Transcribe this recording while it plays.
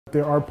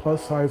There are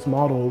plus size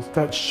models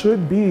that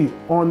should be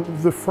on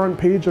the front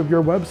page of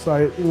your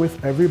website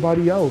with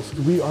everybody else.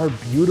 We are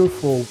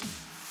beautiful.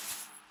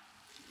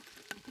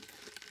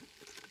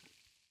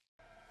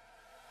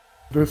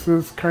 This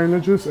is kind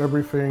of just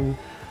everything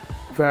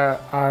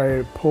that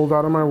I pulled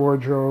out of my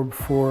wardrobe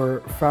for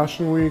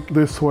Fashion Week.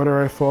 This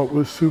sweater I thought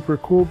was super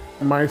cool.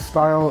 My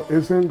style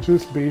isn't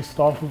just based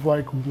off of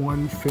like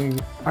one thing.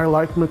 I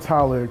like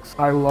metallics.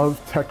 I love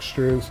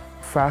textures.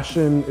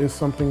 Fashion is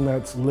something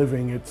that's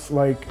living. It's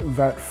like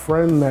that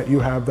friend that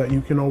you have that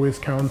you can always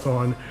count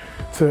on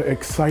to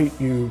excite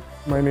you.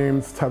 My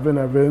name's Tevin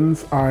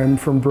Evans. I'm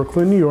from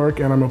Brooklyn, New York,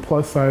 and I'm a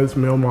plus size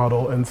male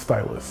model and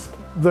stylist.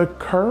 The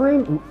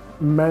current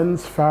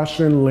men's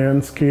fashion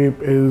landscape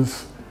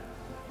is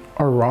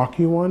a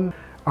rocky one.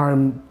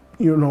 I'm,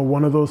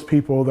 one of those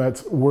people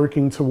that's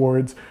working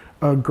towards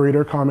a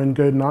greater common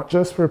good, not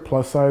just for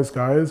plus size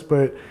guys,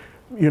 but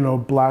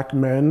Black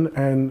men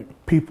and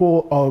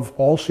people of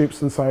all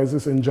shapes and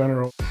sizes in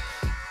general.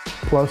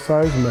 Plus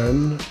size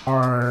men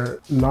are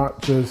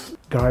not just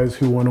guys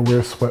who want to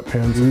wear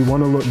sweatpants. We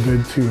want to look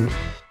good too.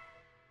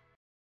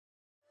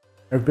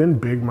 I've been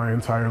big my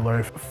entire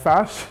life.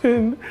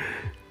 Fashion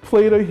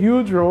played a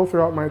huge role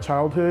throughout my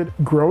childhood.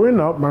 Growing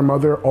up, my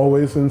mother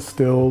always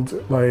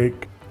instilled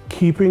like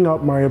keeping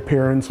up my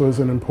appearance was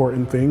an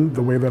important thing.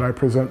 The way that I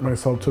present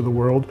myself to the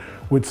world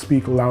would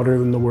speak louder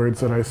than the words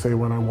that I say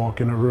when I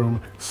walk in a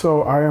room.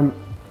 So I am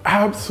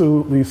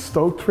absolutely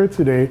stoked for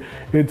today.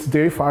 It's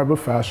day 5 of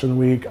Fashion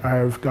Week.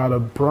 I've got a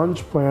brunch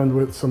planned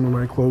with some of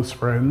my close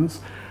friends.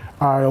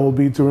 I'll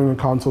be doing a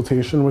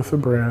consultation with the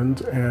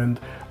brand and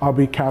I'll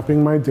be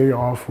capping my day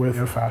off with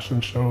a fashion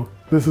show.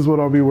 This is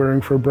what I'll be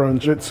wearing for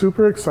brunch. It's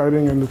super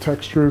exciting and the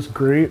texture is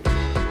great.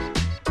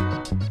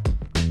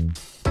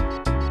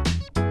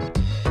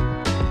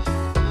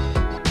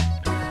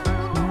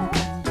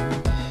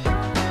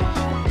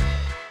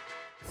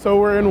 So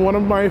we're in one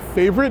of my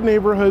favorite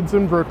neighborhoods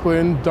in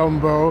Brooklyn,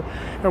 Dumbo,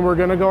 and we're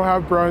gonna go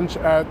have brunch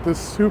at this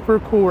super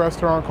cool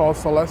restaurant called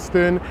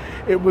Celestin.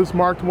 It was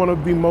marked one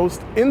of the most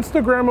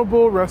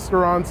Instagrammable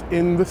restaurants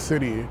in the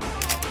city.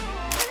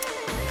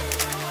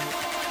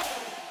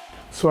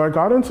 So I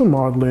got into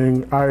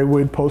modeling. I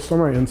would post on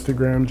my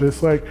Instagram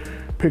just like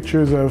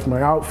pictures of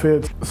my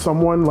outfits.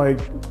 Someone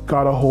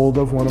got a hold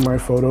of one of my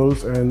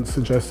photos and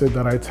suggested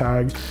that I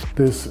tag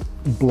this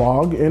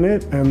blog in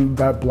it, and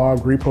that blog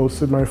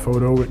reposted my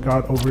photo. It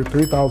got over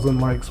 3,000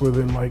 likes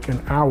within like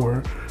an hour,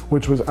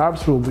 which was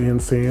absolutely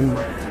insane.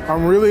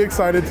 I'm really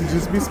excited to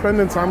just be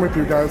spending time with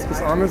you guys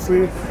because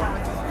honestly,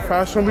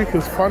 Fashion Week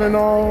is fun and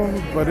all,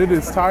 but it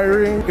is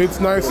tiring.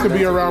 It's nice to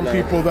be around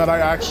people that I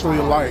actually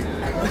like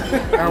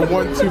and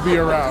want to be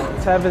around.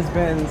 Tev has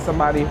been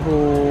somebody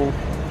who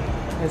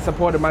has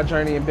supported my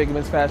journey in big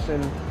men's fashion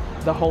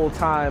the whole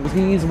time.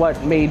 He's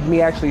what made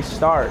me actually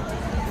start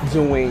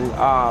doing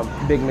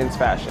big men's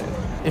fashion.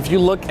 If you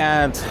look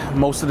at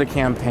most of the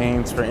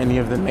campaigns for any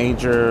of the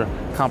major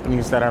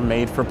companies that are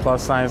made for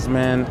plus size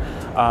men,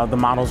 the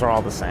models are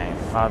all the same.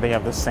 They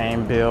have the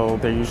same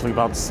build. They're usually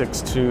about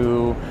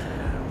 6'2".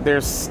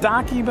 They're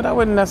stocky, but I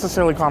wouldn't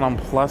necessarily call them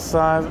plus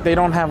size. They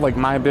don't have like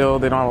my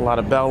build. They don't have a lot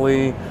of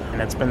belly,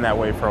 and it's been that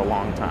way for a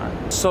long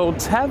time. So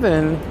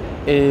Tevin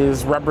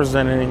is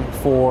representing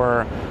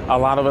for a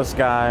lot of us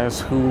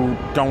guys who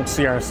don't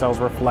see ourselves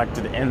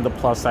reflected in the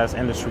plus size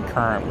industry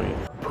currently.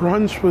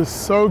 Brunch was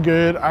so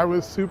good. I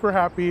was super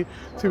happy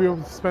to be able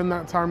to spend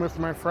that time with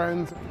my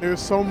friends. There's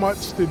so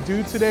much to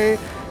do today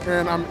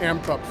and I'm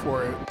amped up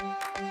for it.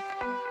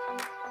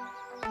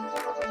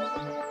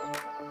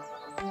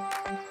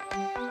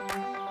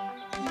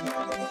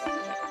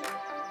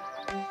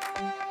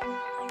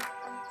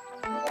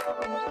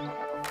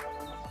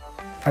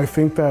 I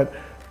think that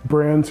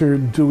brands are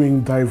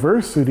doing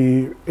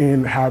diversity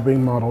in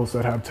having models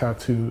that have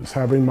tattoos,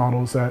 having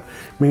models that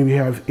maybe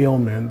have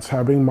ailments,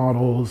 having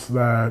models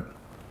that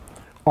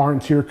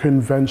aren't your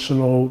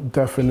conventional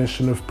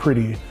definition of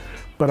pretty.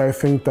 But I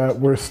think that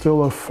we're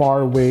still a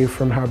far way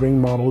from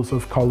having models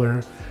of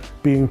color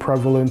being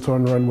prevalent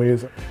on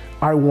runways.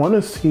 I want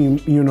to see,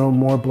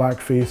 more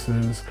Black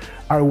faces.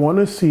 I want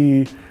to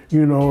see,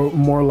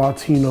 more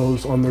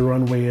Latinos on the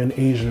runway and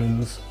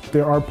Asians.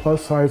 There are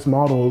plus size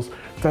models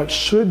that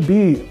should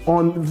be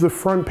on the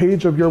front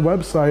page of your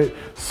website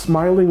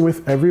smiling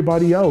with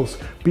everybody else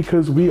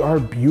because we are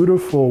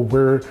beautiful,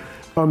 we're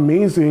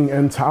amazing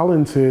and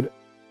talented.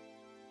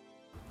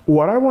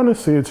 What I want to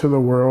say to the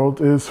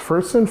world is,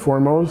 first and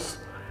foremost,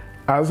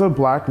 as a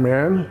Black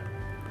man,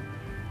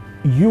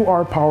 you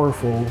are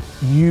powerful.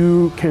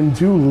 You can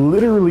do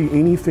literally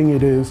anything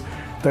it is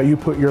that you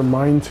put your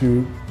mind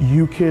to.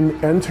 You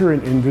can enter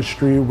an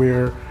industry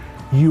where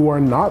you are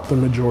not the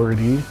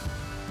majority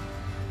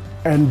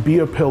and be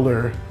a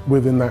pillar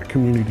within that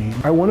community.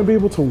 I want to be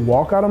able to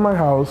walk out of my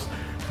house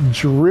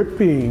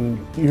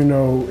dripping,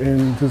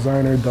 in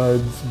designer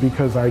duds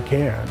because I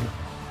can.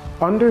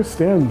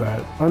 Understand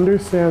that.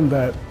 Understand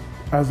that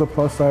as a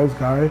plus size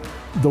guy,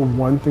 the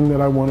one thing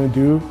that I want to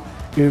do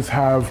is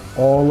have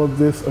all of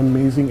this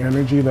amazing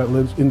energy that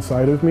lives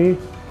inside of me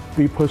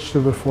be pushed to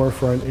the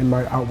forefront in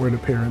my outward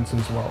appearance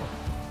as well.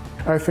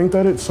 I think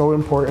that it's so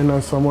important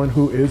as someone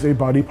who is a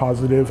body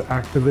positive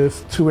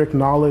activist to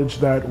acknowledge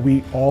that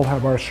we all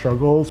have our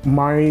struggles.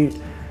 My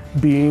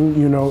being,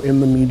 you know, in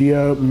the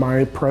media,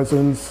 my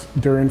presence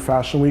during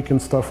Fashion Week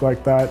and stuff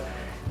like that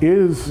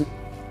is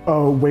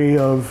a way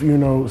of, you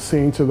know,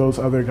 saying to those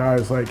other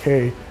guys like,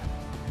 hey,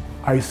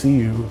 I see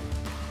you.